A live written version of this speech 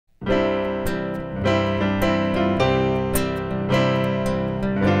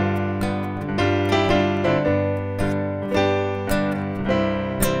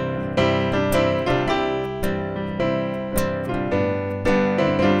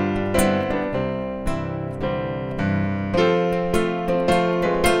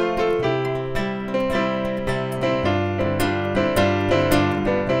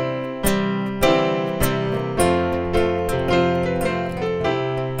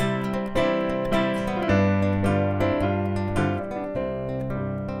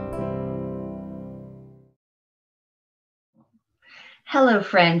Hello,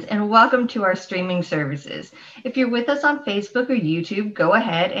 friends, and welcome to our streaming services. If you're with us on Facebook or YouTube, go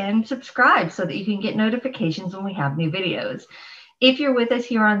ahead and subscribe so that you can get notifications when we have new videos. If you're with us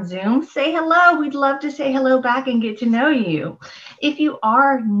here on Zoom, say hello. We'd love to say hello back and get to know you. If you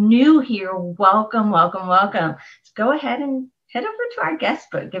are new here, welcome, welcome, welcome. So go ahead and head over to our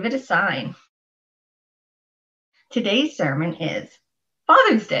guest book. Give it a sign. Today's sermon is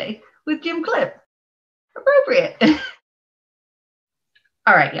Father's Day with Jim Klipp. Appropriate.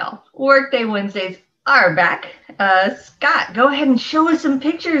 All right, y'all. Workday Wednesdays are back. Scott, go ahead and show us some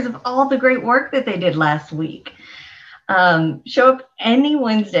pictures of all the great work that they did last week. Show up any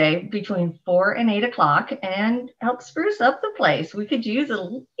Wednesday between 4 and 8 o'clock and help spruce up the place. We could use a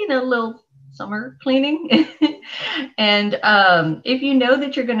little summer cleaning. And if you know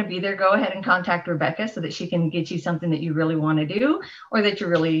that you're going to be there, go ahead and contact Rebecca so that she can get you something that you really want to do or that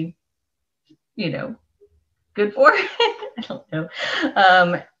you're really, good for. I don't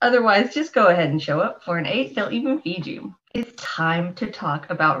know. Otherwise, just go ahead and show up for an 8. They'll even feed you. It's time to talk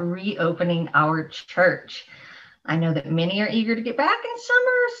about reopening our church. I know that many are eager to get back and some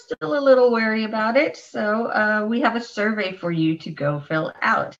are still a little wary about it. So we have a survey for you to go fill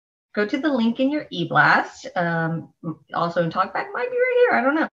out. Go to the link in your e-blast. Also in Talkback might be right here. I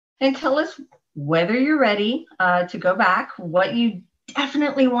don't know. And tell us whether you're ready to go back, what you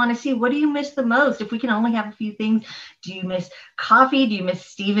definitely want to see. What do you miss the most? If we can only have a few things, do you miss coffee? Do you miss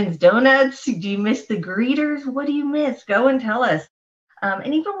Steven's Donuts? Do you miss the greeters? What do you miss? Go and tell us.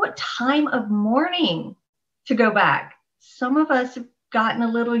 And even what time of morning to go back. Some of us have gotten a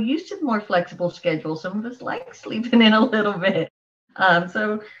little used to the more flexible schedule. Some of us like sleeping in a little bit.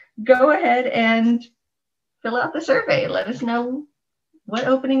 So go ahead and fill out the survey. Let us know what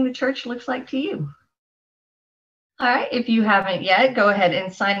opening the church looks like to you. All right, if you haven't yet, go ahead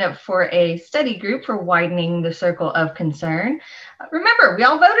and sign up for a study group for widening the circle of concern. Remember, we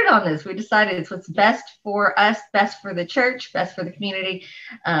all voted on this. We decided it's what's best for us, best for the church, best for the community.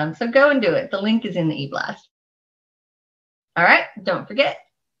 So go and do it. The link is in the e-blast. All right, don't forget,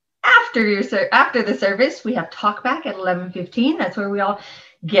 after the service, we have Talkback at 11:15. That's where we all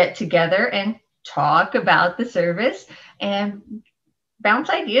get together and talk about the service and bounce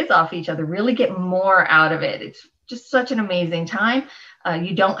ideas off each other, really get more out of it. It's just such an amazing time.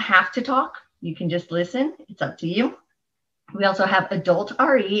 You don't have to talk. You can just listen. It's up to you. We also have Adult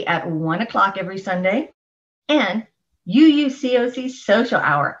RE at 1 o'clock every Sunday and UUCOC Social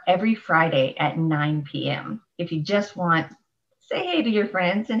Hour every Friday at 9 p.m. If you just want to say hey to your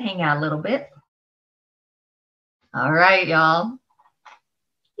friends and hang out a little bit. All right, y'all.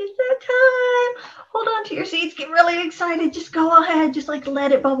 It's that time. Hold on to your seats. Get really excited. Just go ahead. Just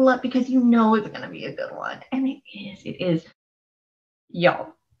let it bubble up because you know it's going to be a good one. And it is. It is.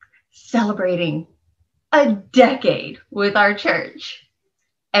 Y'all, celebrating a decade with our church.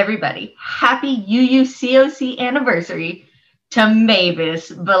 Everybody, happy UUCOC anniversary to Mavis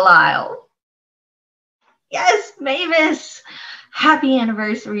Belial. Yes, Mavis. Happy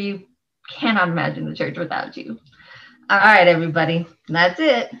anniversary. Cannot imagine the church without you. All right, everybody. That's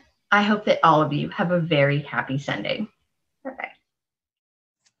it. I hope that all of you have a very happy Sunday. Bye-bye.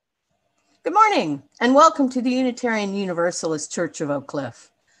 Good morning, and welcome to the Unitarian Universalist Church of Oak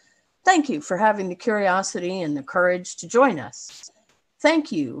Cliff. Thank you for having the curiosity and the courage to join us.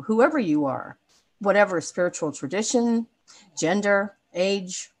 Thank you, whoever you are, whatever spiritual tradition, gender,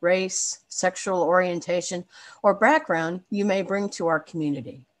 age, race, sexual orientation, or background you may bring to our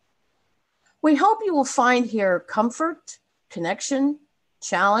community. We hope you will find here comfort, connection,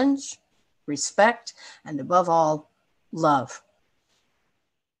 challenge, respect, and above all, love.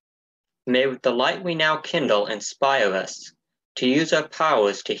 May the light we now kindle inspire us to use our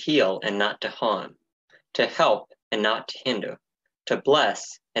powers to heal and not to harm, to help and not to hinder, to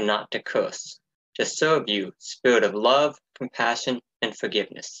bless and not to curse, to serve you, spirit of love, compassion, and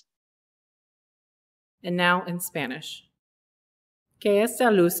forgiveness. And now in Spanish. Que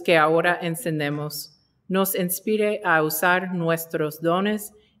esta luz que ahora encendemos nos inspire a usar nuestros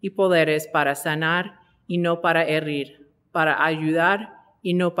dones y poderes para sanar y no para herir, para ayudar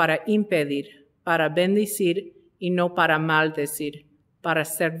y no para impedir, para bendecir y no para maldecir, para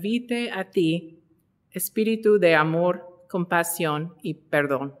servirte a ti, espíritu de amor, compasión y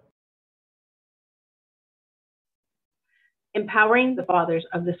perdón. Empowering the Fathers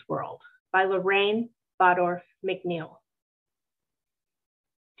of This World by Lorraine Bodorf McNeil.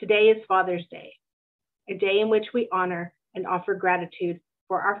 Today is Father's Day, a day in which we honor and offer gratitude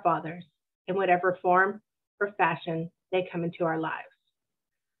for our fathers in whatever form or fashion they come into our lives.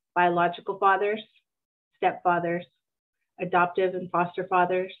 Biological fathers, stepfathers, adoptive and foster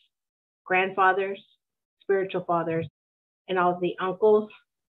fathers, grandfathers, spiritual fathers, and all of the uncles,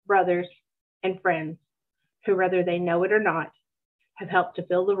 brothers, and friends who, whether they know it or not, have helped to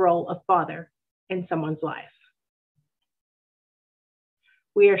fill the role of father in someone's life.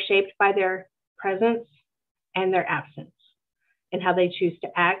 We are shaped by their presence and their absence, and how they choose to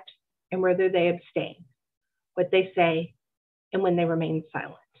act and whether they abstain, what they say, and when they remain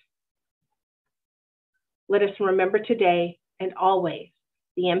silent. Let us remember today and always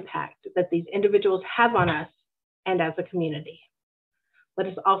the impact that these individuals have on us and as a community. Let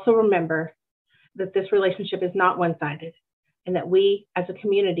us also remember that this relationship is not one-sided, and that we as a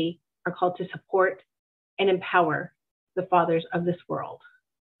community are called to support and empower the fathers of this world,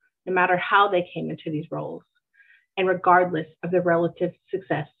 no matter how they came into these roles, and regardless of their relative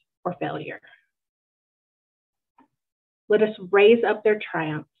success or failure. Let us raise up their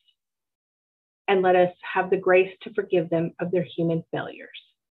triumphs, and let us have the grace to forgive them of their human failures.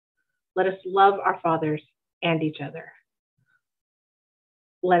 Let us love our fathers and each other.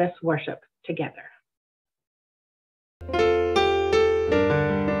 Let us worship together.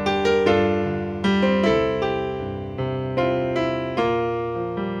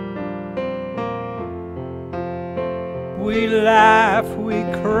 We laugh, we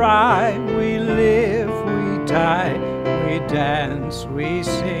cry, we live, we die, we dance, we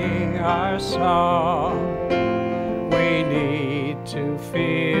sing our song. We need to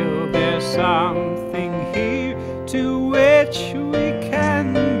feel there's something here to which we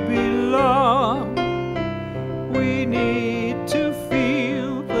can belong. We need to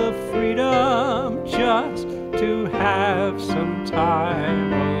feel the freedom just to have some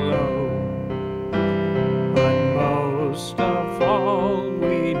time alone. Most of all,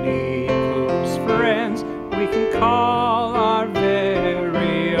 we need close friends we can call our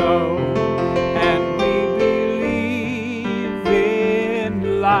very own. And we believe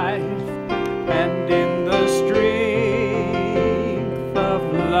in life and in the strength of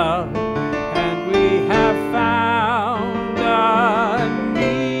love. And we have found a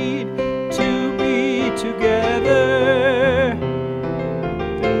need to be together.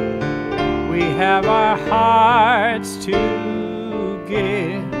 We have our hearts to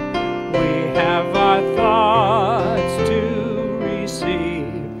give, we have our thoughts to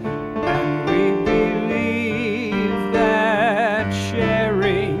receive, and we believe that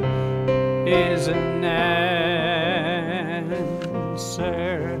sharing is an answer.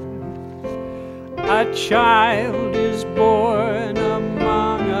 A child is born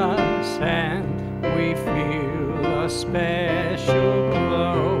among us, and we feel a special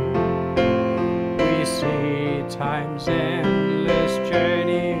glow. Time's endless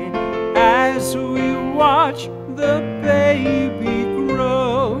journey as we watch the baby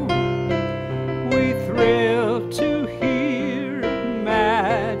grow. We thrill to hear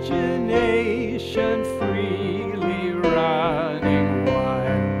imagination freely running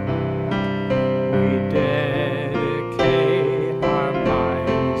wild. We dedicate our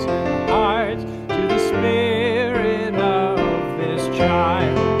minds and hearts to the spirit of this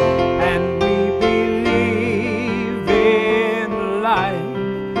child. And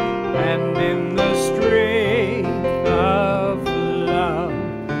in the strength of love,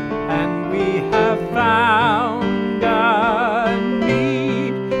 and we have found a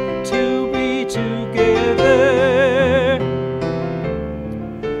need to be together.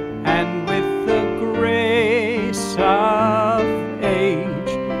 And with the grace of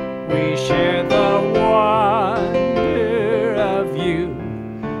age, we share the wonder of youth,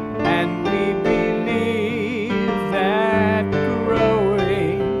 and we believe that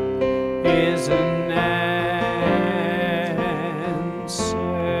growing is an answer.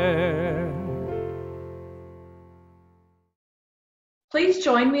 Please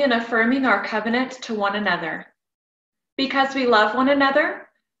join me in affirming our covenant to one another. Because we love one another,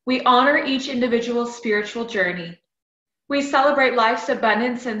 we honor each individual's spiritual journey. We celebrate life's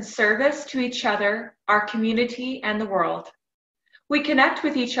abundance and service to each other, our community, and the world. We connect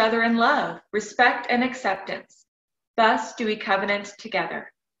with each other in love, respect, and acceptance. Thus do we covenant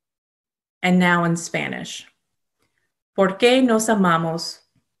together. And now in Spanish. ¿Por qué nos amamos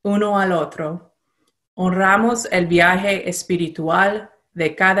uno al otro? Honramos el viaje espiritual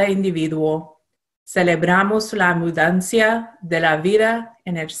de cada individuo. Celebramos la abundancia de la vida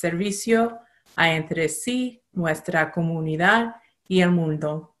en el servicio a entre sí, nuestra comunidad y el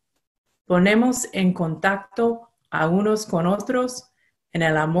mundo. Ponemos en contacto a unos con otros en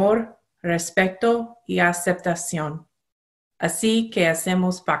el amor, respeto y aceptación. Así que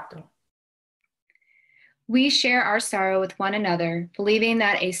hacemos pacto. We share our sorrow with one another, believing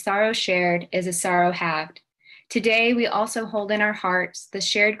that a sorrow shared is a sorrow halved. Today, we also hold in our hearts the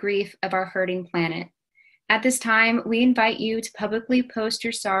shared grief of our hurting planet. At this time, we invite you to publicly post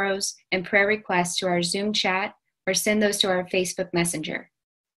your sorrows and prayer requests to our Zoom chat or send those to our Facebook Messenger.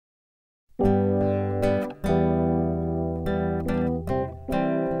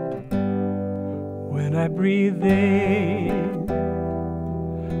 When I breathe in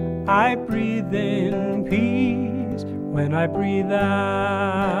peace. When I breathe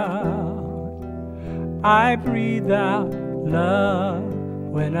out love.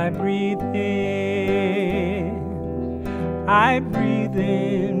 When I breathe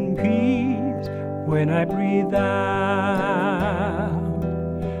in peace. When I breathe out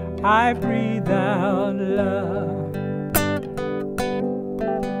love.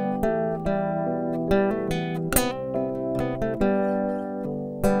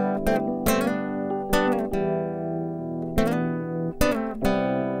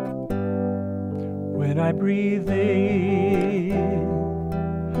 When I breathe in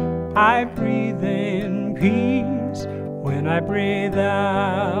peace. When I breathe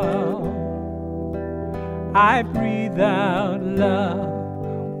out love.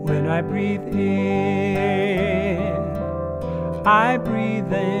 When I breathe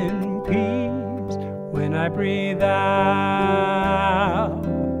in peace. When I breathe out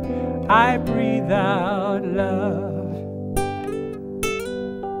love.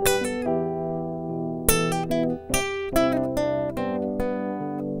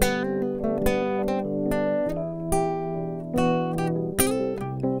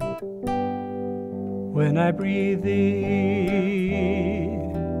 When I breathe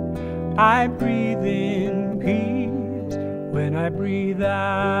in peace. When I breathe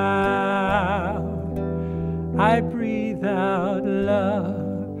out love.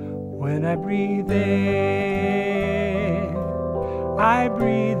 When I breathe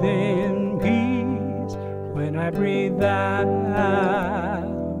in peace. When I breathe out love.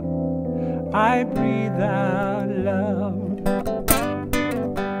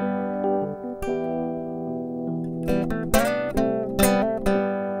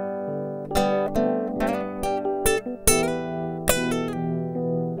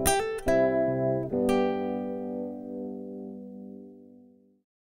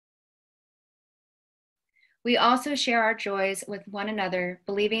 We also share our joys with one another,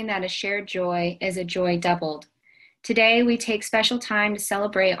 believing that a shared joy is a joy doubled. Today, we take special time to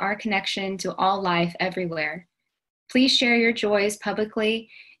celebrate our connection to all life everywhere. Please share your joys publicly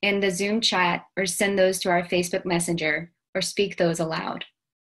in the Zoom chat or send those to our Facebook Messenger or speak those aloud.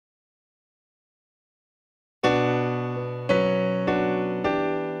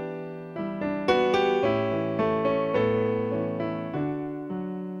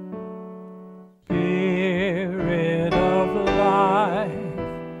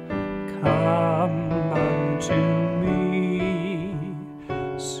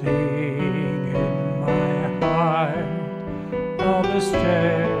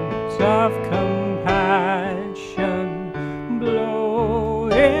 Of compassion blow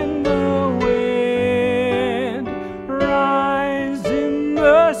in the wind, rise in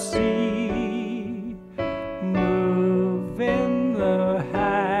the sea, move in the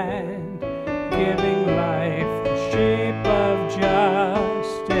hand, giving life the shape of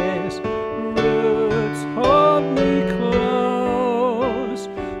justice. Roots hold me close,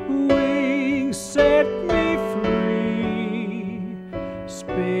 wings set me free.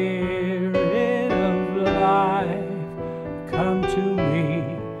 Spirit of life, come to me,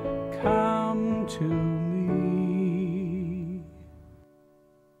 come to me.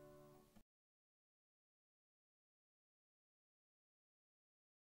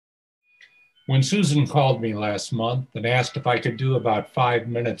 When Susan called me last month and asked if I could do about 5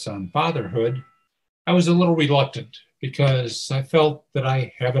 minutes on fatherhood, I was a little reluctant because I felt that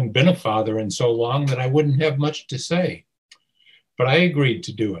I haven't been a father in so long that I wouldn't have much to say. But I agreed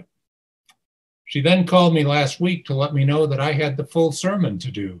to do it. She then called me last week to let me know that I had the full sermon to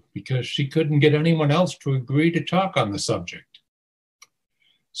do because she couldn't get anyone else to agree to talk on the subject.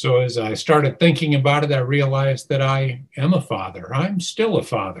 So as I started thinking about it, I realized that I am a father. I'm still a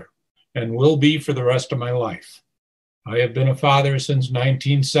father and will be for the rest of my life. I have been a father since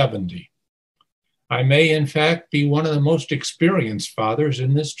 1970. I may, in fact, be one of the most experienced fathers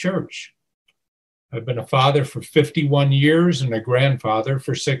in this church. I've been a father for 51 years and a grandfather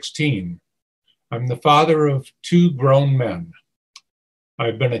for 16. I'm the father of 2 grown men.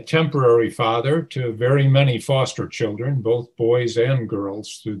 I've been a temporary father to very many foster children, both boys and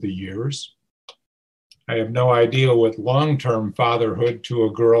girls, through the years. I have no idea what long-term fatherhood to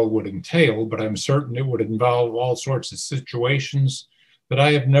a girl would entail, but I'm certain it would involve all sorts of situations that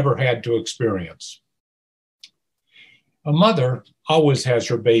I have never had to experience. A mother always has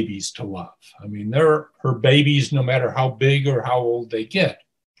her babies to love. I mean, they're her babies no matter how big or how old they get.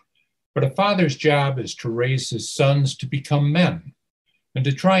 But a father's job is to raise his sons to become men and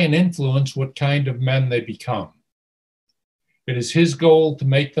to try and influence what kind of men they become. It is his goal to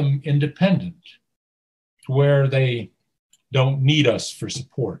make them independent, to where they don't need us for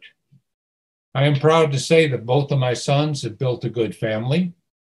support. I am proud to say that both of my sons have built a good family,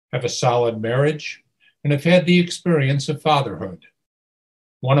 have a solid marriage, and have had the experience of fatherhood.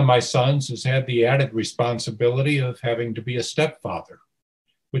 One of my sons has had the added responsibility of having to be a stepfather,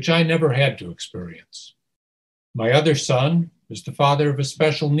 which I never had to experience. My other son is the father of a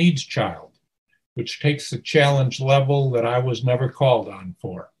special needs child, which takes a challenge level that I was never called on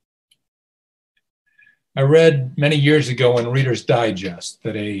for. I read many years ago in Reader's Digest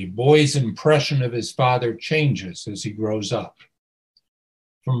that a boy's impression of his father changes as he grows up.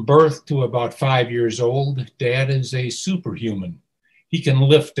 From birth to about 5 years old, Dad is a superhuman. He can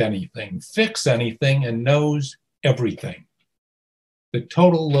lift anything, fix anything, and knows everything. The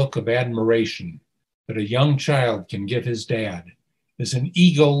total look of admiration that a young child can give his dad is an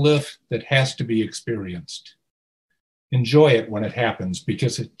ego lift that has to be experienced. Enjoy it when it happens,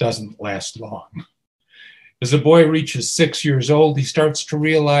 because it doesn't last long. As a boy reaches 6 years old, he starts to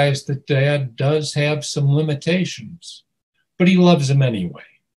realize that Dad does have some limitations, but he loves him anyway.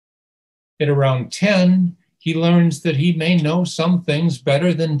 At around 10, he learns that he may know some things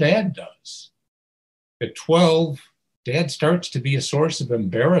better than Dad does. At 12, Dad starts to be a source of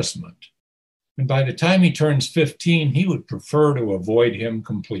embarrassment. And by the time he turns 15, he would prefer to avoid him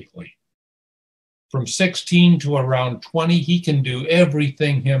completely. From 16 to around 20, he can do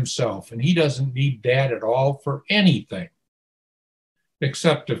everything himself, and he doesn't need Dad at all for anything.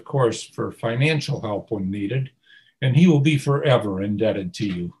 Except, of course, for financial help when needed, and he will be forever indebted to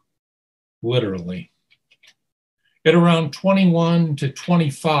you, literally. At around 21 to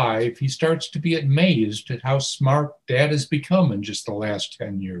 25, he starts to be amazed at how smart Dad has become in just the last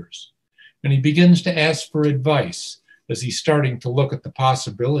 10 years. And he begins to ask for advice as he's starting to look at the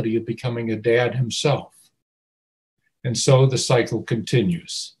possibility of becoming a dad himself. And so the cycle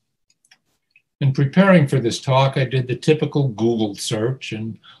continues. In preparing for this talk, I did the typical Google search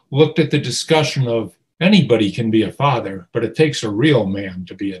and looked at the discussion of anybody can be a father, but it takes a real man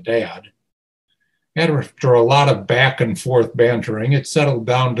to be a dad. After a lot of back and forth bantering, it settled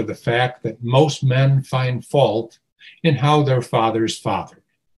down to the fact that most men find fault in how their fathers fathered.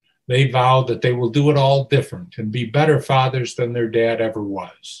 They vow that they will do it all different and be better fathers than their dad ever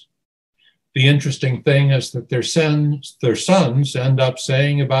was. The interesting thing is that their sons end up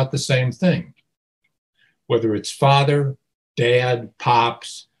saying about the same thing. Whether it's father, dad,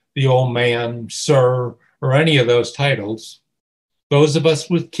 pops, the old man, sir, or any of those titles, those of us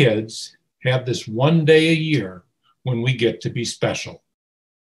with kids have this one day a year when we get to be special.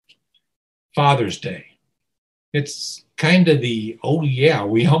 Father's Day. It's kind of the, oh yeah,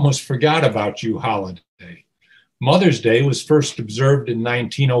 we almost forgot about you holiday. Mother's Day was first observed in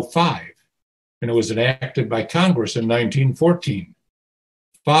 1905, and it was enacted by Congress in 1914.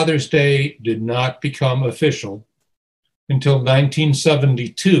 Father's Day did not become official until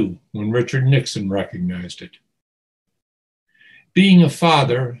 1972, when Richard Nixon recognized it. Being a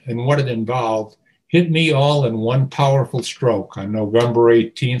father and what it involved hit me all in one powerful stroke on November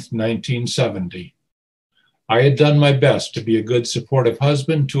 18th, 1970. I had done my best to be a good supportive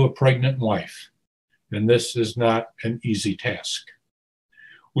husband to a pregnant wife, and this is not an easy task.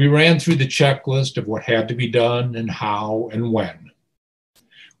 We ran through the checklist of what had to be done and how and when.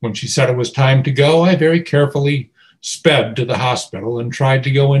 When she said it was time to go, I very carefully sped to the hospital and tried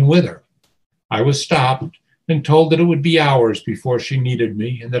to go in with her. I was stopped and told that it would be hours before she needed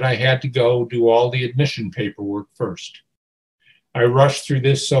me and that I had to go do all the admission paperwork first. I rushed through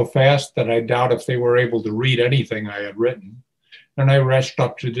this so fast that I doubt if they were able to read anything I had written, and I rushed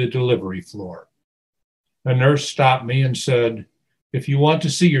up to the delivery floor. A nurse stopped me and said, "If you want to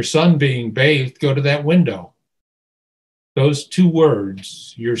see your son being bathed, go to that window." Those two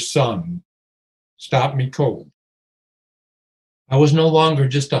words, your son, stopped me cold. I was no longer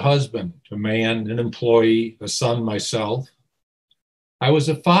just a husband, a man, an employee, a son myself. I was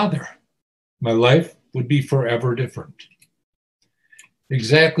a father. My life would be forever different.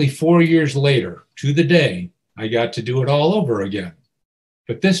 Exactly 4 years later, to the day, I got to do it all over again.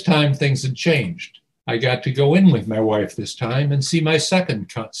 But this time things had changed. I got to go in with my wife this time and see my second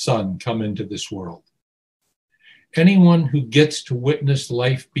son come into this world. Anyone who gets to witness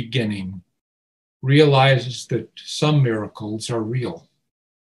life beginning realizes that some miracles are real.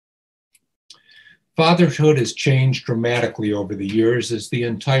 Fatherhood has changed dramatically over the years as the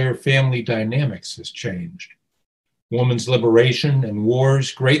entire family dynamics has changed. Women's liberation and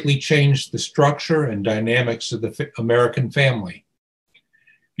wars greatly changed the structure and dynamics of the American family.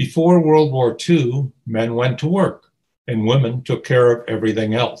 Before World War II, men went to work and women took care of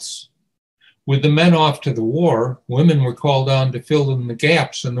everything else. With the men off to the war, women were called on to fill in the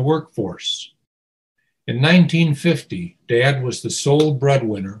gaps in the workforce. In 1950, Dad was the sole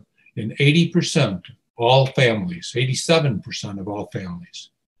breadwinner in 80% of all families, 87% of all families.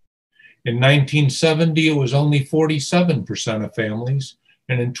 In 1970, it was only 47% of families,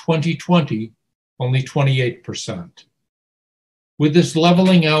 and in 2020, only 28%. With this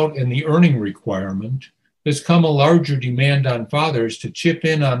leveling out in the earning requirement, there's come a larger demand on fathers to chip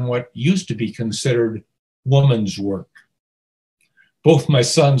in on what used to be considered woman's work. Both my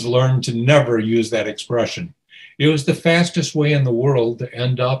sons learned to never use that expression. It was the fastest way in the world to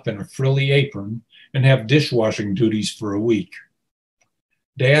end up in a frilly apron and have dishwashing duties for a week.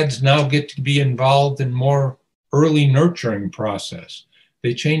 Dads now get to be involved in more early nurturing process.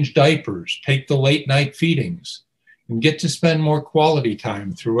 They change diapers, take the late night feedings, and get to spend more quality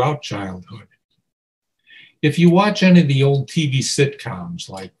time throughout childhood. If you watch any of the old TV sitcoms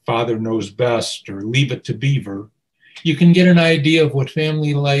like Father Knows Best or Leave It to Beaver, you can get an idea of what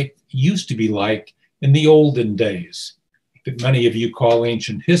family life used to be like in the olden days, that many of you call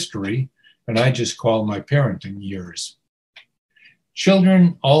ancient history, and I just call my parenting years.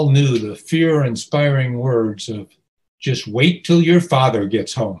 Children all knew the fear-inspiring words of, "Just wait till your father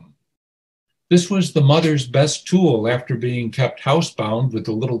gets home." This was the mother's best tool after being kept housebound with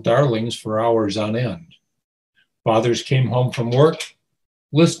the little darlings for hours on end. Fathers came home from work,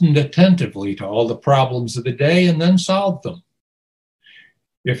 listened attentively to all the problems of the day, and then solved them.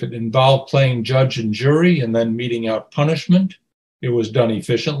 If it involved playing judge and jury and then meting out punishment, it was done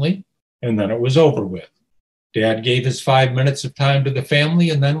efficiently, and then it was over with. Dad gave his 5 minutes of time to the family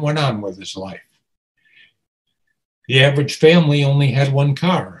and then went on with his life. The average family only had one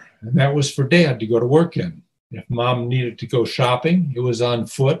car, and that was for Dad to go to work in. If Mom needed to go shopping, it was on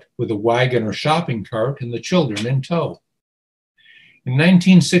foot with a wagon or shopping cart and the children in tow. In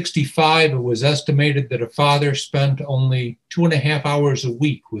 1965, it was estimated that a father spent only 2.5 hours a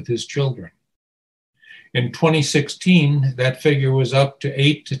week with his children. In 2016, that figure was up to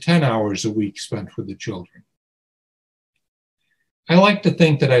 8 to 10 hours a week spent with the children. I like to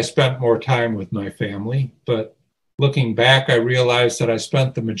think that I spent more time with my family, but looking back, I realized that I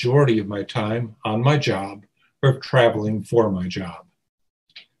spent the majority of my time on my job or traveling for my job.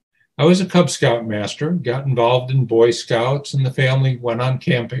 I was a Cub Scout master, got involved in Boy Scouts, and the family went on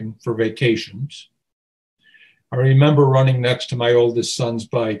camping for vacations. I remember running next to my oldest son's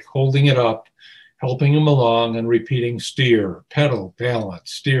bike, holding it up, helping him along, and repeating steer, pedal,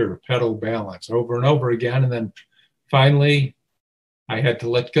 balance, steer, pedal, balance, over and over again. And then finally, I had to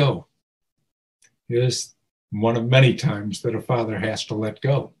let go. It is one of many times that a father has to let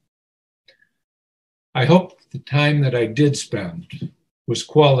go. I hope the time that I did spend was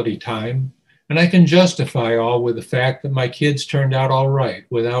quality time, and I can justify all with the fact that my kids turned out all right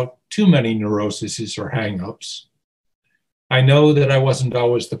without too many neuroses or hang-ups. I know that I wasn't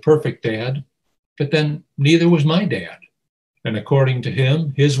always the perfect dad, but then neither was my dad. And according to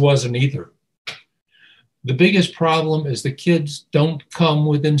him, his wasn't either. The biggest problem is the kids don't come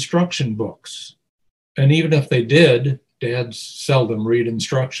with instruction books. And even if they did, dads seldom read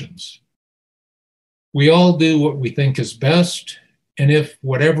instructions. We all do what we think is best, and if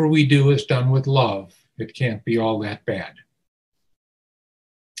whatever we do is done with love, it can't be all that bad.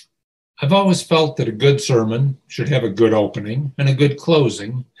 I've always felt that a good sermon should have a good opening and a good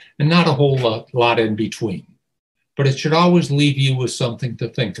closing, and not a whole lot in between. But it should always leave you with something to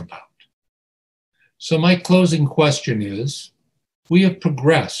think about. So my closing question is, we have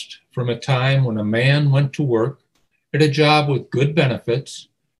progressed from a time when a man went to work at a job with good benefits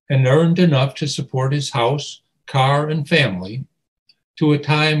and earned enough to support his house, car, and family, to a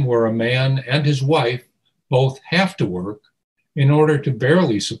time where a man and his wife both have to work in order to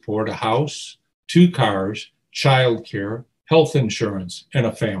barely support a house, 2 cars, childcare, health insurance, and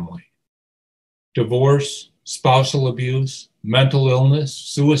a family. Divorce, spousal abuse, mental illness,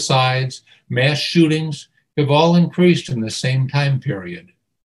 suicides, mass shootings have all increased in the same time period.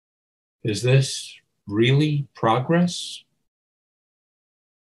 Is this really progress?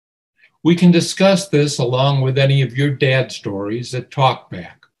 We can discuss this along with any of your dad stories at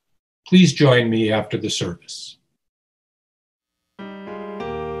Talkback. Please join me after the service.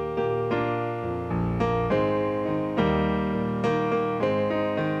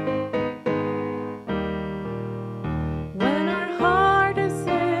 When our heart is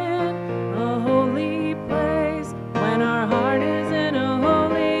in a holy place, when our heart is in a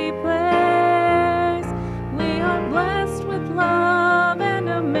holy place, we are blessed.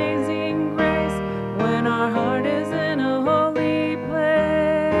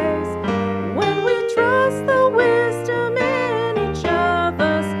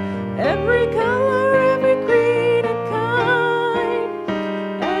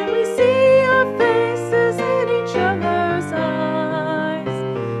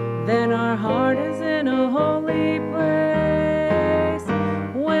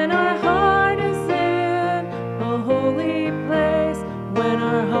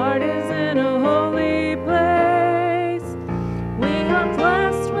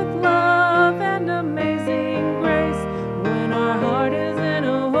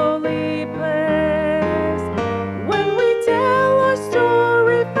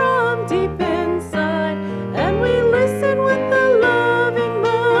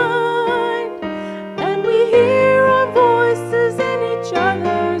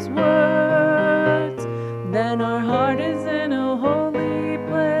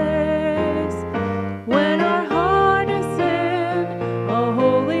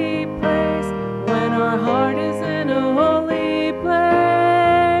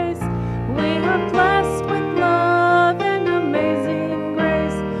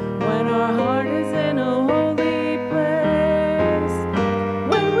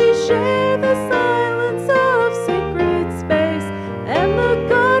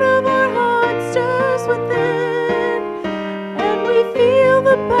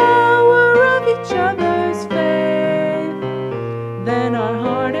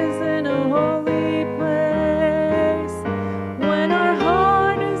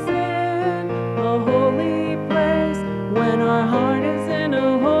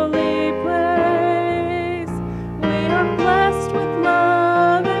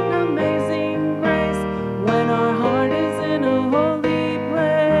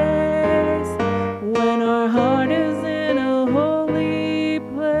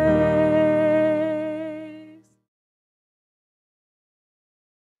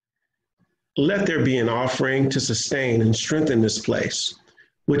 let there be an offering to sustain and strengthen this place,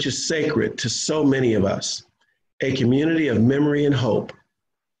 which is sacred to so many of us, a community of memory and hope,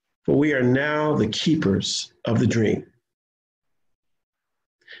 for we are now the keepers of the dream.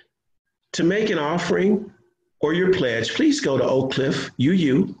 To make an offering or your pledge, please go to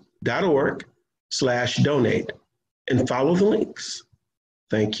oakcliffuu.org/donate and follow the links.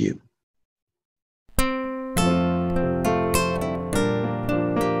 Thank you.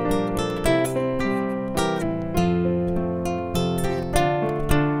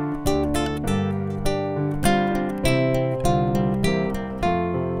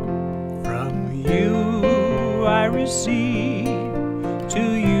 From you I receive, to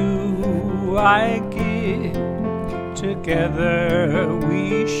you I give. Together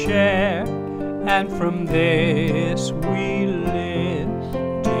we share, and from this we live.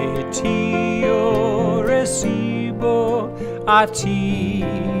 De ti yo recibo, a ti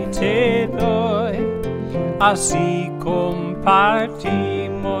te doy. Así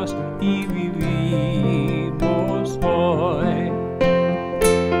compartimos y vivimos hoy.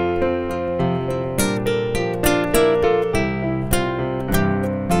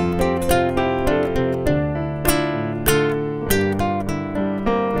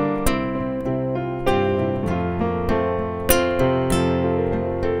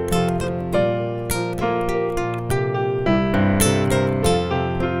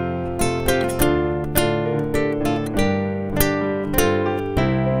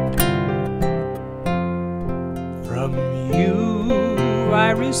 From you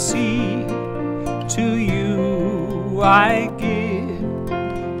I receive, to you I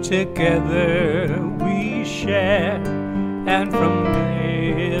give. Together we share, and from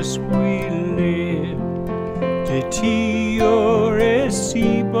this we live. De ti yo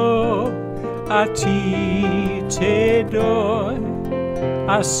recibo, a ti te doy.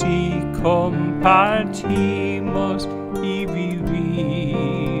 Así compartimos y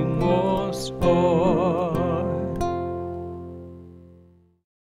vivimos hoy.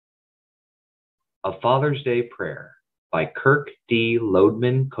 A Father's Day Prayer by Kirk D.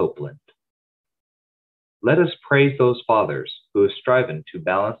 Lodeman Copeland. Let us praise those fathers who have striven to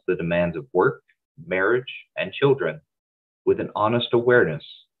balance the demands of work, marriage, and children with an honest awareness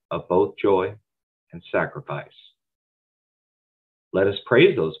of both joy and sacrifice. Let us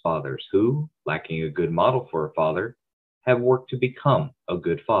praise those fathers who, lacking a good model for a father, have worked to become a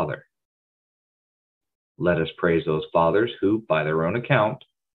good father. Let us praise those fathers who, by their own account,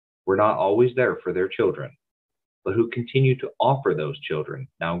 were not always there for their children, but who continue to offer those children,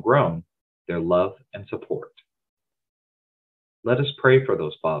 now grown, their love and support. Let us pray for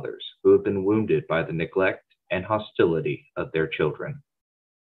those fathers who have been wounded by the neglect and hostility of their children.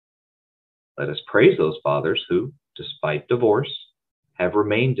 Let us praise those fathers who, despite divorce, have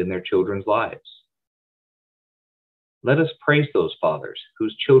remained in their children's lives. Let us praise those fathers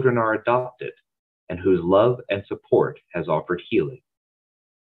whose children are adopted and whose love and support has offered healing.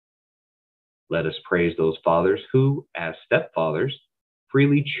 Let us praise those fathers who, as stepfathers,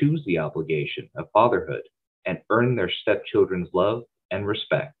 freely choose the obligation of fatherhood and earn their stepchildren's love and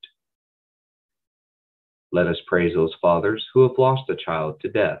respect. Let us praise those fathers who have lost a child to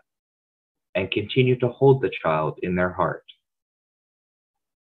death and continue to hold the child in their heart.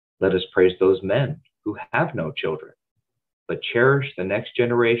 Let us praise those men who have no children, but cherish the next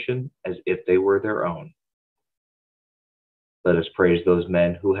generation as if they were their own. Let us praise those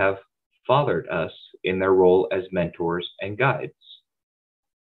men who have fathered us in their role as mentors and guides.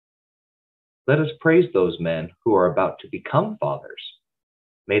 Let us praise those men who are about to become fathers.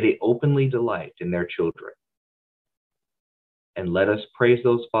 May they openly delight in their children. And let us praise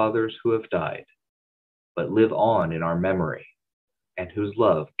those fathers who have died, but live on in our memory, and whose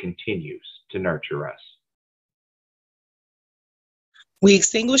love continues to nurture us. We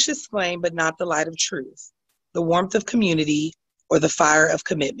extinguish this flame, but not the light of truth, the warmth of community, or the fire of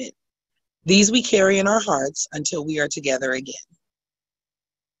commitment. These we carry in our hearts until we are together again.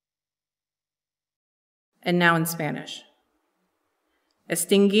 And now in Spanish.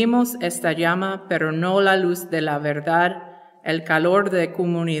 Extinguimos esta llama, pero no la luz de la verdad, el calor de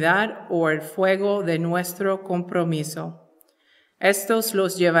comunidad o el fuego de nuestro compromiso. Estos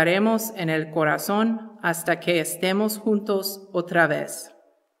los llevaremos en el corazón hasta que estemos juntos otra vez.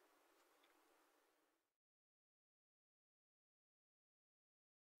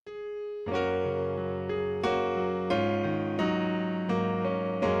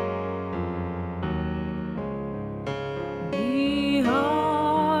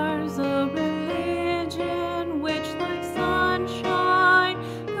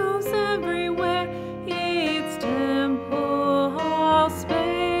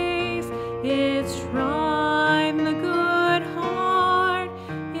 In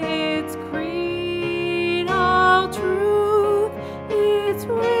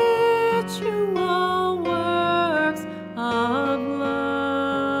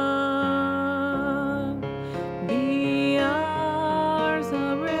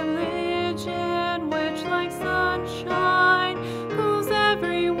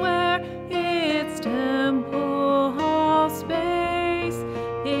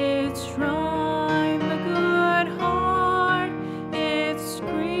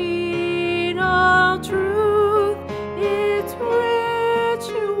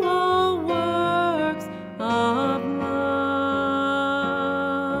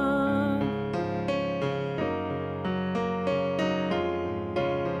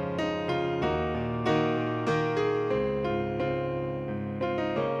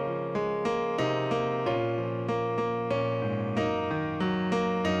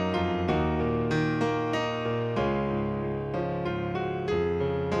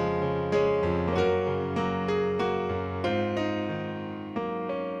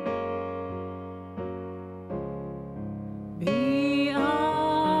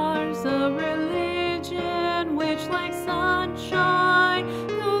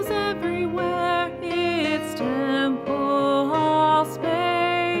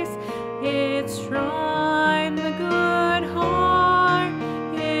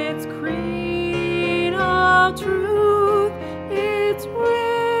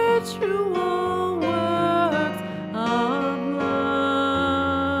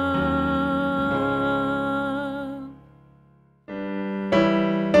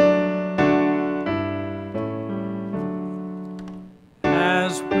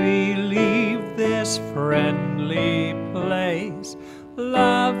this friendly place.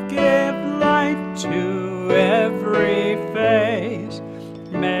 Life